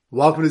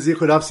Welcome to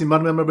Zichud Daf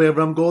Siman Member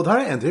Avram Goldhar,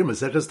 and here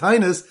Maseches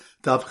Taanis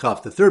Daf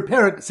Chaf, the third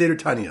parak Seder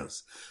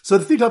Tanios. So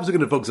the three topics are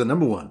going to focus on.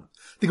 Number one,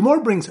 the Gemara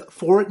brings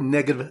four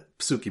negative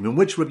psukim in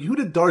which Rabbi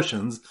Yehuda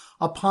darshans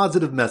a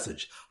positive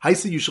message.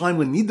 Haisa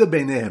Yushalayim Nida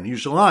Beinehem.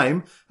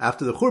 Yushalayim,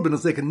 after the Churban,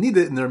 is like a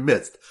nida in their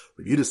midst.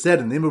 Rabbi Yehuda said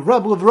in the name of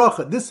Rabbi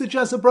Levracha, this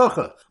suggests a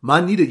bracha.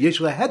 Ma nida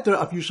yeshla heter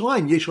af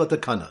Yushalayim yeshla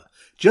takana.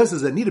 Just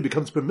as a nida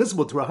becomes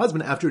permissible to her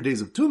husband after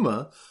days of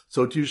Tuma,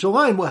 so to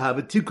Yushalayim will have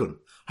a tikkun.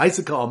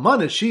 Haisa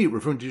ka'almana, she,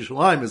 referring to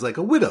Yushalayim, is like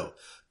a widow.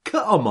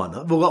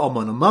 Ka'almana, v'la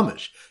almana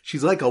mamish.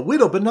 She's like a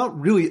widow, but not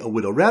really a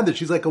widow. Rather,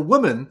 she's like a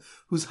woman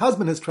whose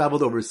husband has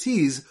traveled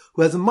overseas,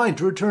 who has a mind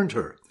to return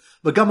to her.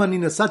 And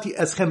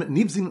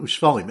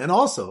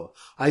also,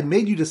 I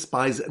made you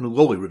despise and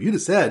lowly. Rabbi Yehuda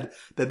said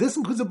that this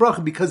includes a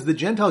bracha because the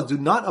Gentiles do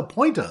not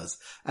appoint us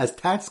as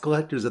tax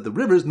collectors at the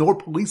rivers nor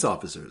police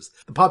officers.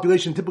 The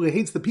population typically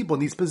hates the people in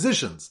these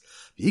positions.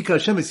 And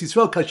Hashem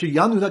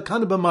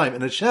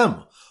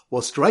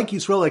will strike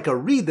Yisrael like a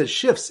reed that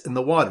shifts in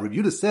the water. Rabbi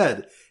Yehuda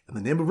said, in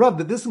the name of Rav,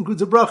 that this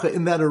includes a bracha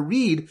in that a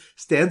reed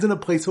stands in a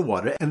place of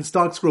water and its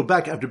stalks grow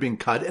back after being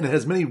cut, and it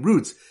has many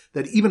roots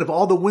that even if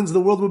all the winds of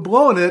the world would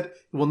blow on it,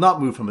 it will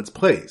not move from its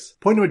place.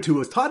 Point number two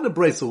is taught in a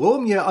brayso,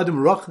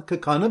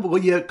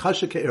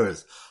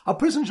 a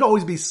person should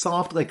always be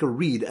soft like a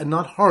reed and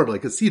not hard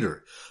like a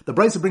cedar. The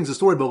brayso brings a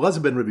story about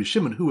Elazar ben Rabbi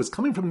Shimon, who was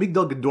coming from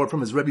Migdal Gedor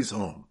from his Rebbe's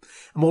home.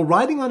 And while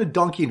riding on a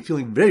donkey and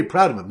feeling very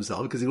proud of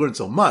himself because he learned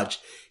so much,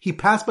 he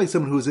passed by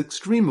someone who was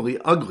extremely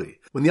ugly.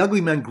 When the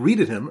ugly man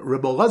greeted him,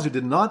 Rebbe Elazar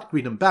did not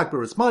greet him back, but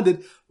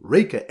responded,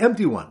 Reika,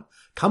 empty one.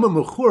 Kama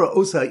mechura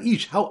osa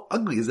ish, how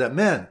ugly is that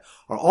man?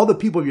 Are all the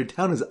people of your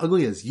town as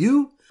ugly as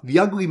you? The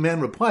ugly man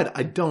replied,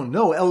 I don't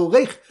know.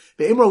 But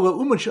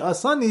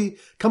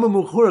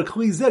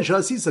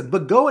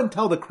go and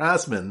tell the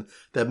craftsman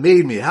that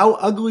made me, how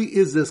ugly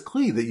is this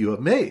kli that you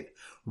have made?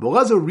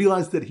 Elazar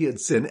realized that he had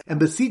sinned and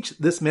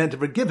beseeched this man to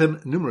forgive him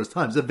numerous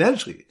times.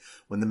 Eventually,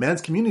 when the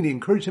man's community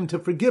encouraged him to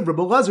forgive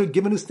Rabbi Elazar,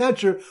 given his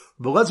stature,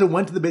 Rabbi Elazar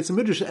went to the Beis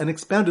Midrash and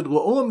expounded,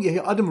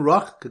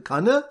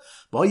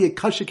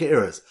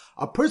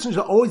 a person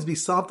shall always be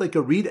soft like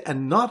a reed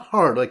and not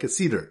hard like a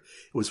cedar.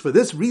 It was for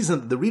this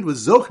reason that the reed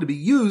was zoch to be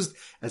used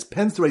as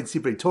pens to write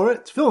Sifrei Torah,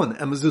 Tefillin,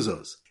 and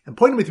mezuzos. And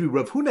point number three,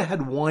 Rav Huna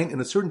had wine in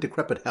a certain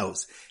decrepit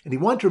house, and he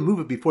wanted to remove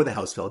it before the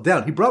house fell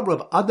down. He brought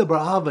Rav Ada bar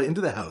Ahava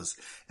into the house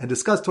and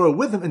discussed Torah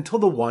with him until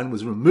the wine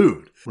was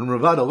removed. When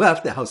Rav Ada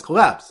left, the house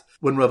collapsed.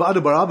 When Rav Ada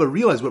bar Ahava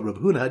realized what Rav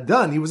Huna had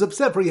done, he was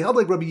upset, for he held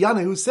like Rabbi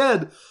Yana, who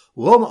said,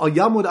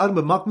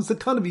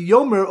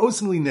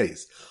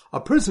 a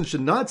person should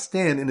not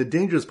stand in a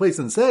dangerous place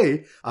and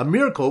say, a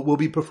miracle will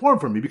be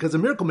performed for me, because a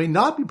miracle may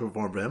not be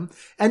performed for him,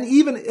 and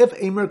even if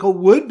a miracle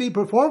would be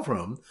performed for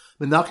him,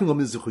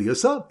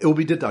 it will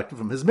be deducted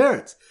from his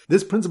merits.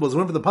 This principle is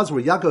one from the passage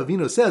where Yaakov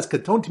Avinu says,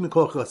 Katonti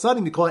mikol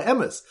chasadim mikol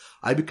emes.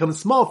 I become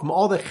small from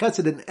all the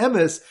chesed and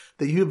emes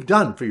that you have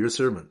done for your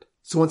servant.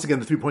 So once again,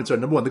 the 3 points are: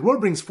 number one, the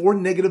Gemara brings four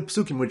negative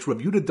psukim, which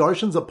Rabbi Yehuda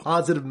darshans a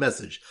positive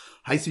message.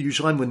 Haisa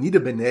Yushalayim when nida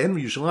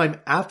b'ne'en, Yushalayim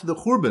after the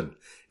Churban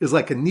is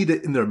like a nida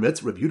in their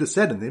midst. Rabbi Yehuda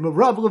said in the name of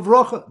Rabbi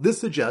Levracha, this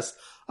suggests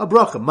a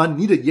bracha. Man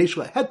nida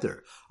yeshla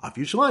heter af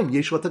Yushalayim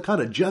yeshla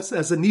takana. Just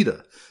as a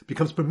nida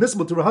becomes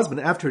permissible to her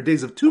husband after her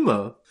days of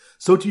tuma,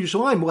 so to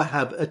Yushalayim will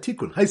have a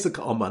tikkun. Haisa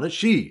ka'almana,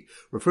 she,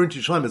 referring to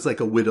Yushalayim as like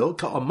a widow.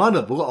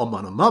 Ka'almana v'la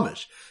almana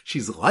mamish.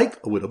 She's like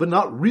a widow, but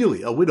not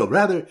really a widow.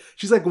 Rather,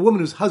 she's like a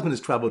woman whose husband has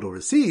traveled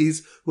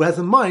overseas, who has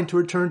a mind to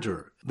return to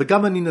her. And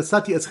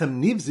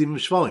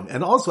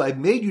also, I've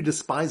made you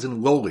despise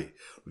and lowly.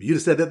 Yehuda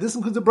said that this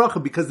includes a bracha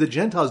because the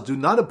Gentiles do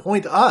not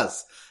appoint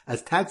us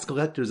as tax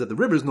collectors at the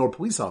rivers nor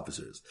police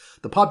officers.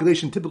 The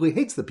population typically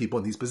hates the people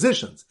in these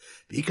positions.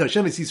 And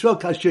Hashem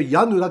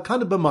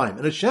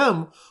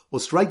will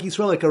strike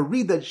Yisrael like a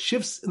reed that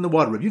shifts in the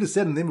water. Yehuda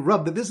said in the name of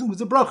Rav that this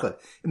includes a bracha,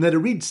 in that a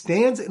reed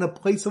stands in a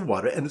place of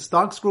water and its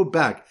stalks grow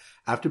back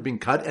after being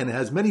cut, and it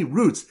has many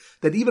roots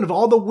that even if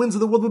all the winds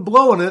of the world would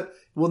blow on it, it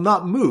will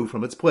not move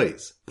from its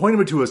place. Point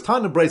number two is taught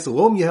in a brayso,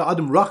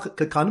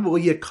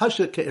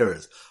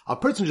 a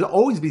person should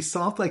always be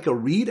soft like a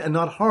reed and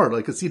not hard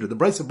like a cedar. The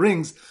brayso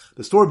brings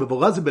the story of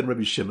Elazar ben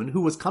Rabbi Shimon,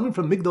 who was coming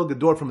from Migdal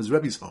Gedor from his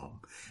Rebbe's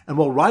home, and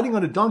while riding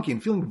on a donkey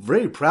and feeling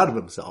very proud of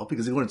himself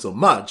because he learned so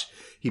much,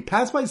 he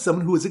passed by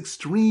someone who was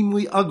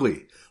extremely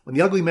ugly. When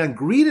the ugly man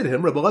greeted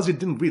him, Rebbe Elazar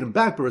didn't greet him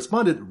back, but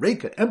responded,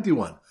 Reika, empty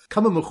one.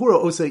 Kama mechura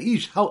osa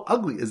ish, how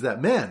ugly is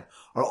that man?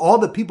 Are all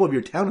the people of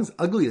your town as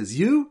ugly as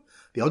you?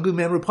 The ugly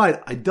man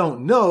replied, I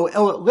don't know.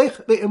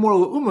 But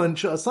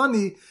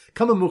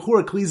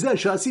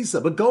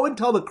go and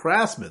tell the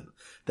craftsman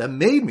that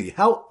made me,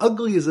 how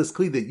ugly is this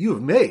kli that you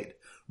have made?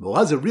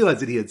 Elazar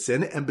realized that he had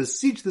sinned and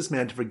beseeched this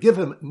man to forgive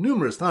him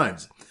numerous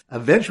times.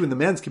 Eventually, when the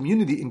man's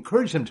community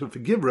encouraged him to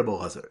forgive Rebbe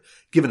Elazar,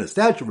 given his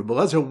stature, Rebbe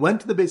Elazar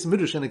went to the Beis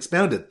Midrash and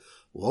expounded,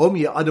 a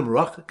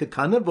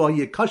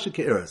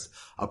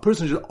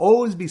person should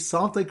always be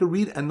soft like a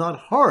reed and not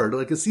hard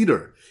like a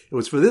cedar. It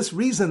was for this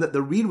reason that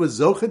the reed was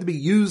zochet to be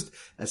used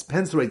as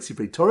pens to write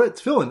Sifrei Torah,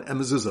 Tefillin, and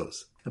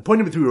mezuzos. And point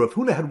number 3, Rav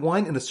Huna had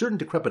wine in a certain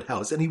decrepit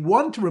house, and he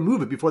wanted to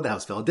remove it before the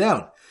house fell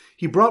down.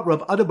 He brought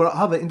Rav Ada bar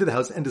Ahava into the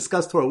house and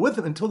discussed Torah with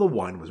him until the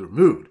wine was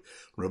removed.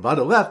 When Rav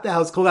Ada left, the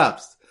house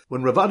collapsed.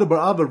 When Rav Ada bar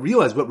Ahava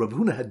realized what Rav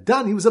Huna had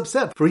done, he was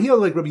upset, for he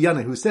held like Rabbi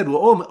Yana, who said,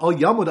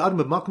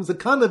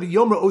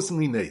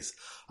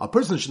 a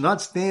person should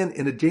not stand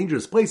in a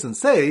dangerous place and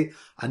say,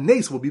 a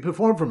nace will be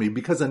performed for me,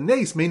 because a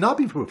nace may not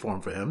be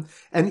performed for him,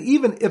 and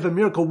even if a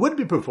miracle would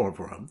be performed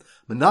for him,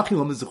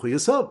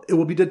 it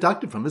will be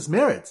deducted from his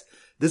merits.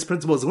 This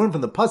principle is learned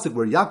from the pasuk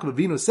where Yaakov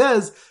Avinu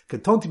says,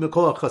 "Katonti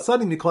mikol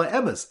chasadim mikol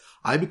emes."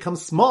 I become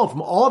small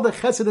from all the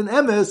chesed and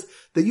emes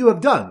that you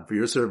have done for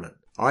your servant.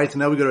 All right, so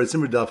now we go to our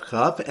Simmer Daf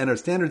Chaf, and our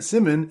standard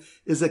simon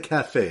is a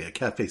cafe.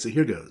 So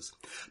here goes.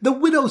 The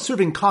widow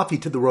serving coffee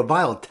to the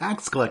reviled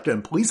tax collector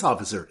and police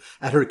officer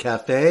at her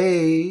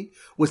cafe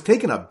was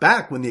taken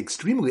aback when the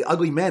extremely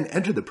ugly man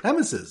entered the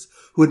premises,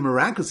 who had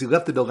miraculously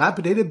left the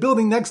dilapidated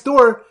building next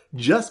door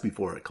just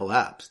before it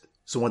collapsed.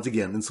 So once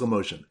again, in slow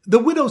motion. The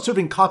widow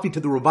serving coffee to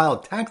the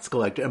reviled tax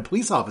collector and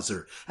police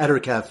officer at her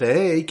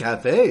cafe,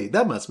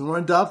 that must be more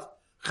in Daf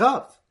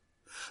Chaf.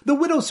 The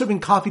widow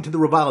serving coffee to the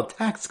reviled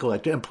tax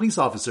collector and police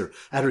officer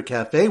at her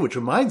cafe, which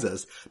reminds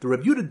us, the Rav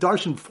Yehuda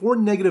darshan 4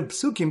 negative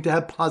psukim to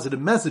have positive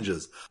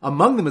messages.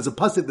 Among them is a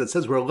pasuk that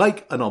says we're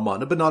like an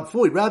almana, but not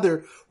fully.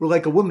 Rather, we're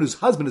like a woman whose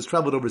husband has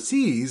traveled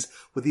overseas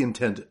with the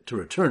intent to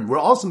return. We're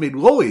also made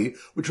lowly,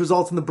 which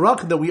results in the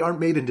bracha that we aren't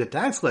made into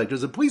tax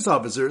collectors and police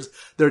officers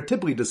that are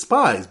typically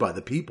despised by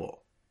the people.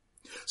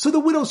 So the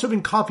widow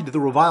serving coffee to the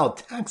reviled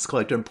tax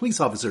collector and police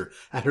officer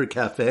at her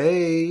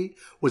cafe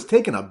was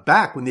taken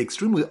aback when the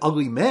extremely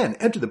ugly man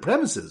entered the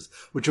premises,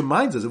 which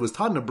reminds us it was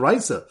taught in a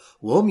brisa,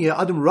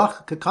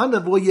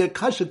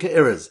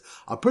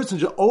 a person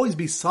should always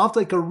be soft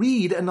like a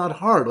reed and not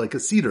hard like a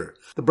cedar.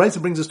 The brisa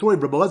brings a story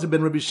of Rabbi Elazar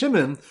ben Rabbi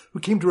Shimon, who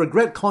came to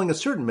regret calling a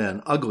certain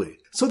man ugly.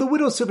 So the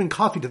widow serving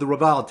coffee to the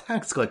reviled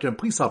tax collector and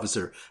police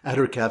officer at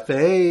her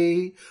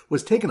cafe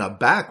was taken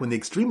aback when the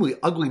extremely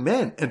ugly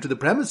man entered the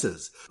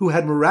premises, who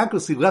had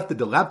miraculously left the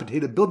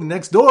dilapidated building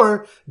next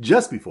door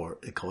just before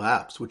it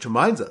collapsed, which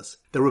reminds us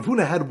that Rav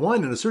Huna had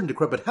wine in a certain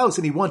decrepit house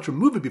and he wanted to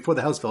remove it before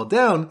the house fell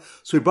down,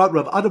 so he brought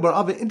Rav Ada bar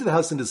Ahava into the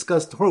house and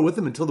discussed Torah with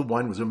him until the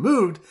wine was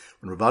removed.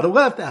 When Rav Ada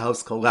left, the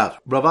house collapsed.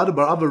 Rav Ada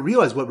bar Ahava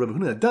realized what Rav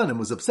Huna had done and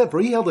was upset, for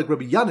he held like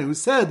Rabbi Yana, who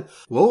said,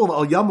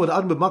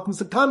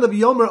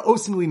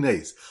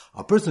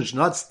 a person should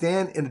not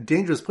stand in a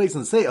dangerous place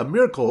and say, a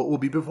miracle will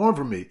be performed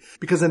for me,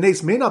 because a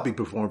nace may not be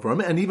performed for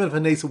him, and even if a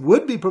nace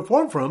would be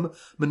performed for him,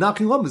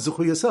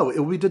 it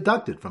will be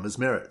deducted from his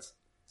merits.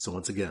 So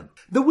once again,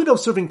 the widow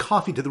serving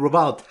coffee to the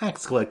reviled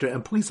tax collector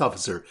and police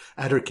officer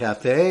at her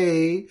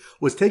cafe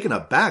was taken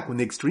aback when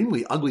the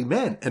extremely ugly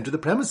man entered the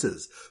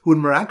premises, who had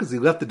miraculously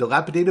left the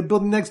dilapidated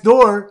building next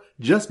door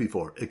just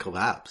before it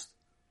collapsed.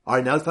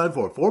 Alright, now it's time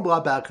for 4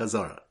 block back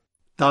Chazara.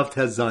 Daf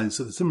Tez Zayin.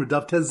 So the simmer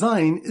Daf Tez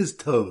Zayin is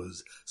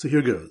toes. So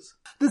here goes.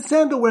 The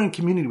sandal wearing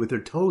community with their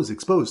toes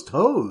exposed.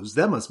 Toes?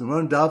 That must be more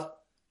on Daf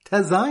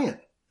Tez Zayin.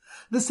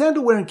 The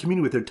sandal wearing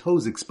community with their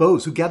toes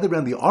exposed, who gathered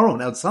around the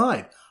Aron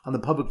outside on the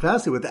public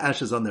fast day with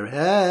ashes on their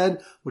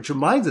head, which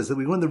reminds us that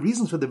we learn the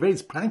reasons for the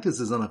various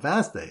practices on a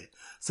fast day,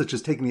 such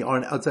as taking the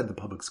Aron outside the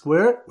public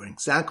square, wearing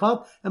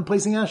sackcloth, and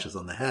placing ashes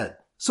on the head.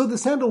 So the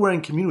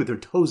sandal-wearing community with their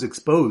toes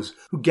exposed,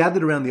 who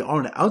gathered around the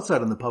Aron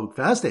outside on the public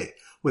fast day,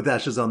 with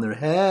ashes on their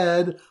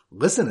head,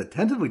 listen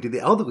attentively to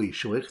the elderly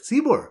Shlich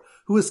Tzibor,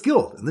 who is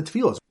skilled in the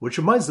tefillos, which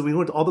reminds us that we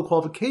learned all the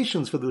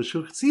qualifications for the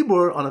Shlich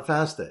Tzibor on a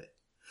fast day.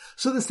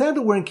 So the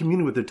sandal-wearing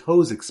community with their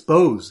toes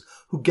exposed,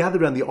 who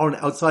gathered around the Aron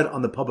outside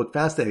on the public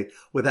fast day,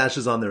 with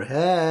ashes on their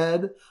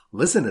head,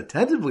 listen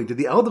attentively to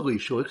the elderly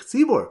Shlich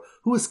Tzibor,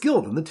 who is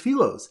skilled in the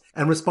tefillos,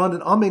 and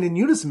responded Amen in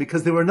unison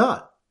because they were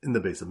not in the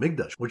base of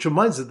Migdash, which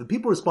reminds us that the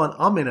people respond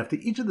Amen after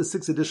each of the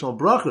 6 additional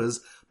brachas,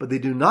 but they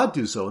do not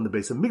do so in the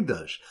base of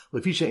Migdash.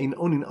 Lefisha ein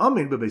onin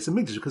Amen by base of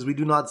Migdash, because we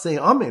do not say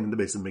Amen in the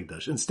base of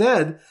Migdash.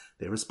 Instead,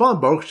 they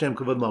respond Baruch Shem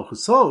Kavod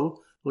Malchuso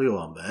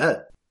Le'olam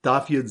V'ed.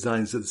 Daf Yud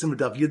Zayin. So the simmer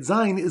Daf Yud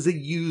Zayin is a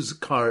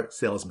used car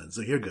salesman.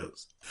 So here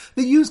goes.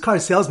 The used car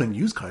salesman,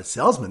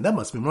 that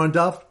must be more on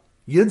Daf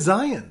Yud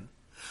Zayin.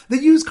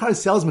 The used car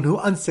salesman who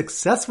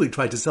unsuccessfully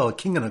tried to sell a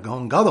king and a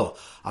Kohen Gadol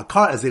a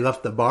car as they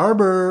left the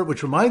barber,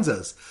 which reminds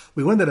us,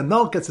 we learned that a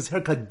Melech gets his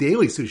haircut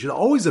daily, so he should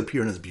always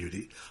appear in his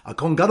beauty. A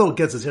Kohen Gadol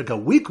gets his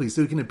haircut weekly,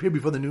 so he can appear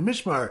before the new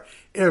Mishmar,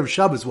 Erev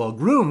Shabbos, well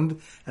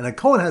groomed, and a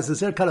Kohen has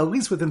his haircut at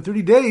least within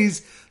 30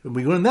 days, and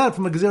we learn that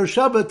from a Gezer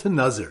Shabbat to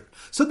Nazir.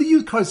 So the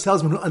used car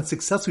salesman who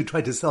unsuccessfully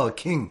tried to sell a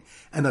king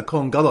and a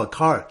Kohen Gadol a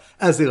car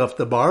as they left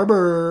the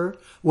barber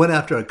went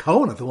after a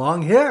Kohen with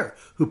long hair,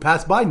 who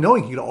passed by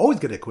knowing he could always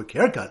get a quick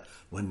haircut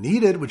when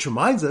needed, which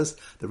reminds us,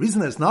 the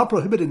reason that it's not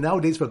prohibited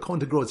nowadays for a Kohen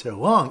to grow his hair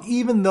long,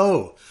 even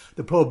though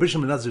the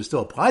prohibition of Nazir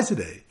still applies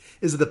today,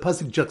 is that the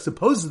pasuk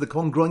juxtaposes the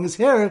Kohen growing his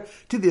hair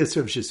to the Isser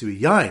of Shisui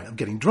Yain, of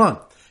getting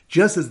drunk.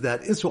 Just as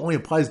that Isra only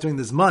applies during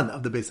this month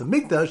of the Beis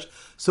Hamikdash,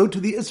 so to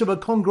the Isra of a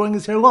Kohen growing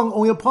his hair long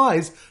only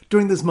applies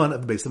during this month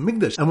of the Beis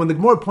Hamikdash. And when the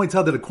Gemara points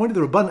out that according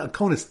to the Rabban, a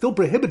Kohen is still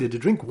prohibited to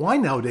drink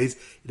wine nowadays,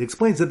 it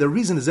explains that the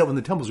reason is that when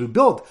the temples were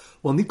built,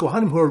 well,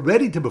 Kohanim who are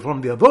ready to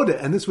perform the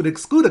avoda, and this would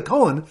exclude a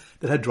Kohen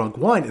that had drunk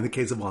wine. In the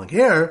case of long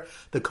hair,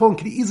 the Kohen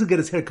could easily get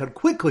his hair cut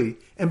quickly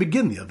and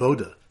begin the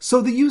avoda. So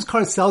the used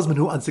car salesman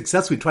who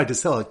unsuccessfully tried to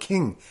sell a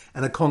king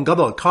and a Kohen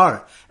Gadol a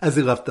car as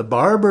he left the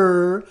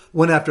barber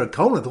went after a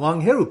Kohen with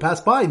long hair who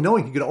passed by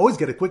knowing he could always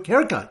get a quick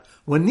haircut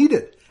when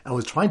needed and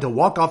was trying to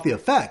walk off the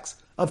effects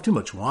of too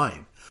much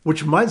wine.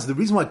 Which reminds us, the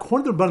reason why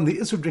according to the Rabbanan, the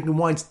Isra of drinking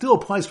wine still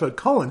applies for a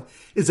Kohen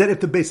is that if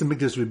the Beis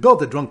Hamikdash is rebuilt,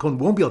 the drunk Kohen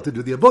won't be able to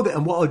do the avoda.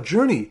 And while a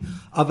journey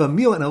of a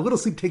meal and a little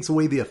sleep takes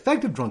away the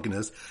effect of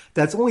drunkenness,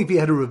 that's only if he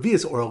had a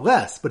revius or a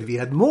less. But if he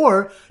had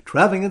more,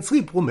 traveling and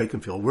sleep will make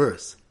him feel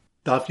worse.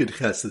 Daf Yud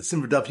Ches. The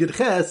sim for Daf Yud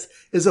Ches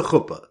is a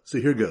chuppah. So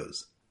here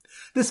goes.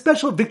 The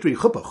special victory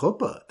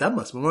chuppah, that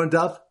must be more in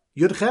Daf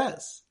Yud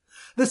Ches.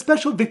 The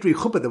special victory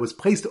chuppah that was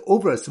placed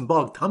over a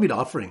symbolic Tamid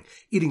offering,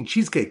 eating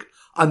cheesecake,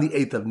 on the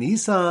 8th of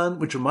Nisan,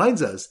 which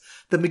reminds us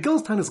that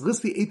Megillah's Taanis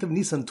lists the 8th of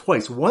Nisan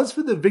twice, once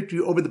for the victory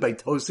over the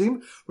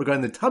Baitosim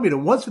regarding the Tamid,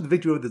 and once for the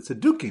victory over the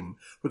Tzedukim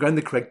regarding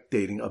the correct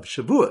dating of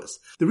Shavuos.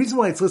 The reason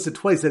why it's listed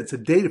twice that it's a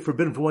date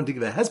forbidden for one to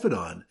give a hesped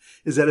on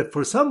is that if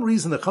for some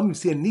reason the Chachamim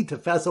see a need to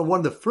fast on one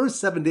of the first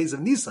 7 days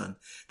of Nisan,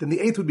 then the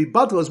 8th would be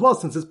batal as well,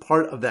 since it's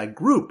part of that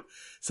group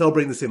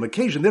celebrating the same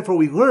occasion. Therefore,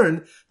 we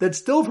learn that it's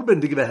still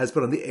forbidden to give a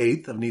hesped on the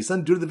 8th of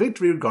Nisan due to the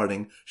victory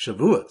regarding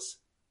Shavuos.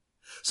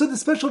 So the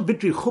special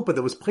victory chuppah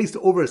that was placed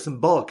over a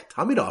symbolic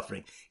Tamid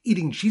offering,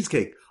 eating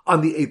cheesecake,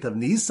 on the 8th of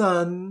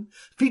Nisan,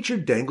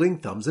 featured dangling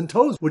thumbs and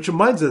toes, which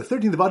reminds us the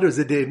 13th of Adar is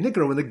the day of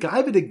Nikra, when the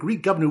Gaivadik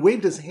Greek governor who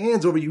waved his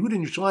hands over Yehuda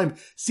and Yerushalayim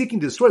seeking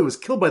to destroy was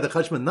killed by the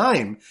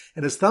Chashmonaim,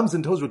 and his thumbs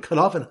and toes were cut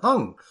off and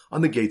hung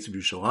on the gates of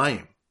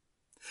Yerushalayim.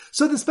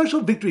 So the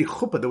special victory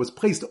chuppah that was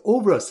placed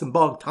over a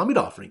symbolic Tamid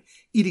offering,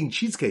 eating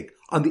cheesecake,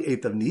 on the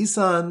 8th of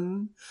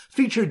Nisan,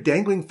 featured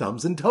dangling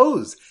thumbs and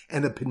toes,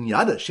 and a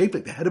piñata shaped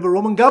like the head of a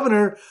Roman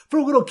governor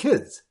for little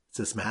kids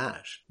to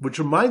smash. Which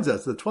reminds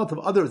us, the 12th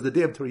of Adar is the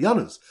day of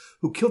Torianus,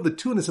 who killed the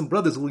two innocent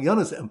brothers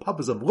Ulyanus and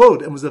Papas of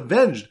Lod, and was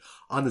avenged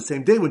on the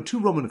same day when 2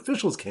 Roman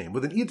officials came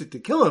with an edict to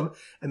kill him,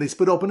 and they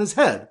split open his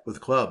head with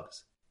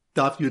clubs.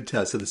 Daf Yud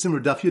Tes. So the simmer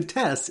Daf Yud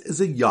Tes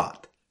is a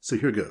yacht. So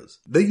here goes.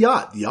 The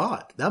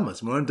yacht, that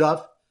must be more on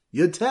Daf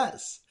Yud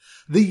Tes.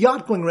 The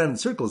yacht going around in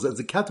circles as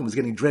the captain was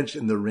getting drenched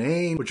in the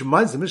rain, which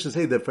reminds the Mishnah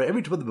say that for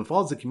every trouble that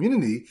befalls the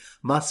community,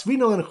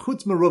 masvino and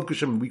chutz merov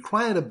kashem, we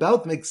cry out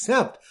about them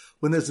except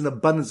when there's an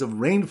abundance of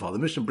rainfall. The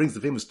Mishnah brings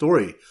the famous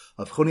story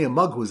of Choni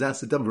Amag, who was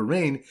asked to dump for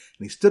rain, and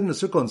he stood in a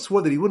circle and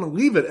swore that he wouldn't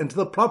leave it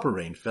until the proper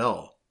rain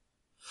fell.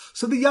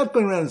 So the yacht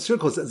going around in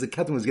circles as the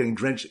captain was getting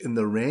drenched in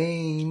the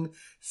rain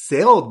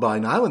sailed by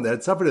an island that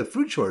had suffered a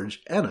food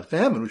shortage and a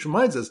famine, which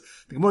reminds us,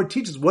 the Gemara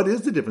teaches what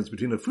is the difference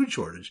between a food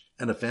shortage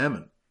and a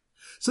famine.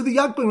 So the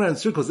yacht going around in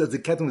circles as the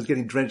captain was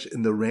getting drenched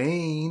in the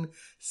rain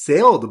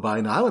sailed by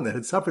an island that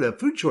had suffered a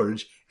food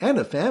shortage and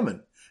a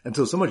famine,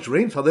 until so much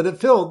rain fell that it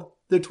filled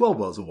their 12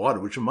 wells of water,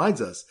 which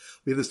reminds us,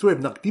 we have the story of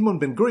Nakdimon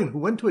ben Gurion, who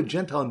went to a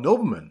Gentile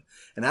nobleman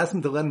and asked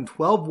him to lend him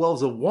 12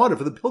 wells of water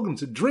for the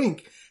pilgrims to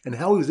drink, and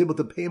how he was able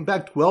to pay him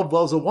back 12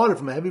 wells of water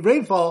from a heavy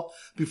rainfall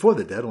before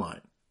the deadline.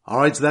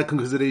 Alright, so that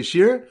concludes today's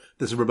shir.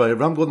 This is Rabbi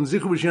Avram Golden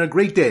Zichur wishing you a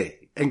great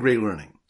day and great learning.